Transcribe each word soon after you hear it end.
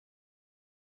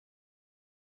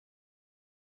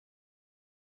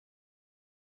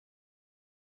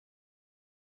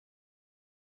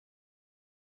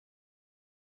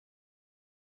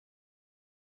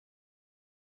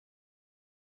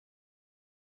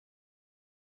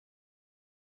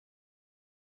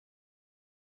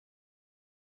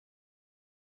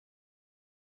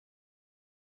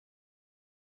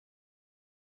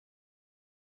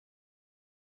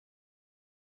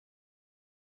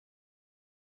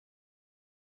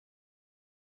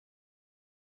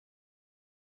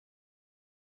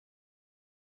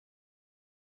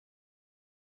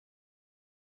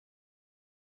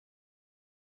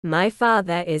My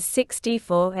father is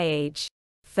 64 age.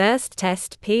 First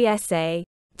test PSA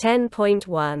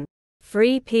 10.1.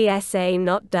 Free PSA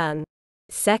not done.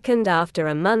 Second after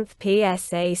a month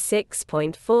PSA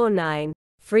 6.49.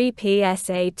 Free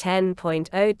PSA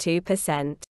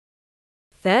 10.02%.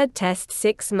 Third test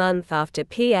 6 month after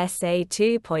PSA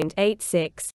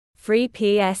 2.86. Free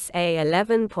PSA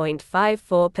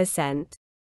 11.54%.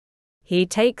 He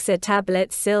takes a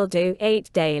tablet sildoo 8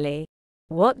 daily.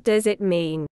 What does it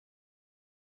mean?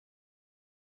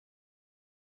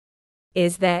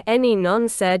 Is there any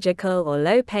non-surgical or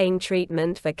low-pain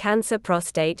treatment for cancer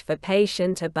prostate for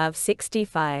patient above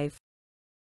 65?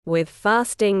 With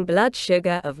fasting blood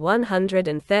sugar of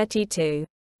 132.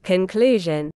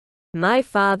 Conclusion. My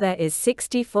father is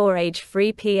 64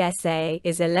 age-free PSA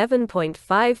is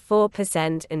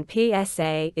 11.54% and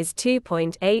PSA is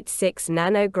 2.86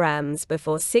 nanograms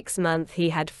before 6 months he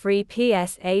had free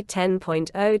PSA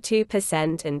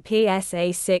 10.02% and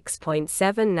PSA 6.7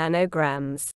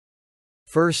 nanograms.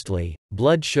 Firstly,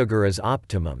 blood sugar is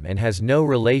optimum and has no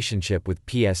relationship with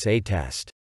PSA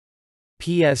test.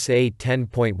 PSA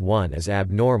 10.1 is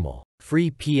abnormal.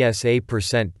 Free PSA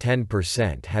percent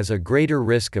 10% has a greater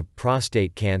risk of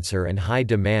prostate cancer and high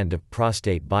demand of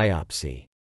prostate biopsy.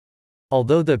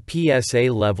 Although the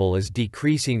PSA level is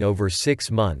decreasing over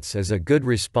 6 months as a good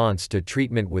response to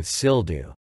treatment with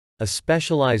sildoo, a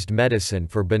specialized medicine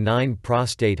for benign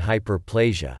prostate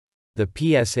hyperplasia, the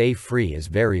PSA free is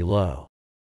very low,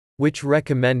 which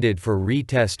recommended for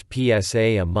retest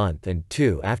PSA a month and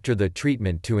 2 after the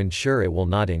treatment to ensure it will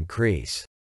not increase.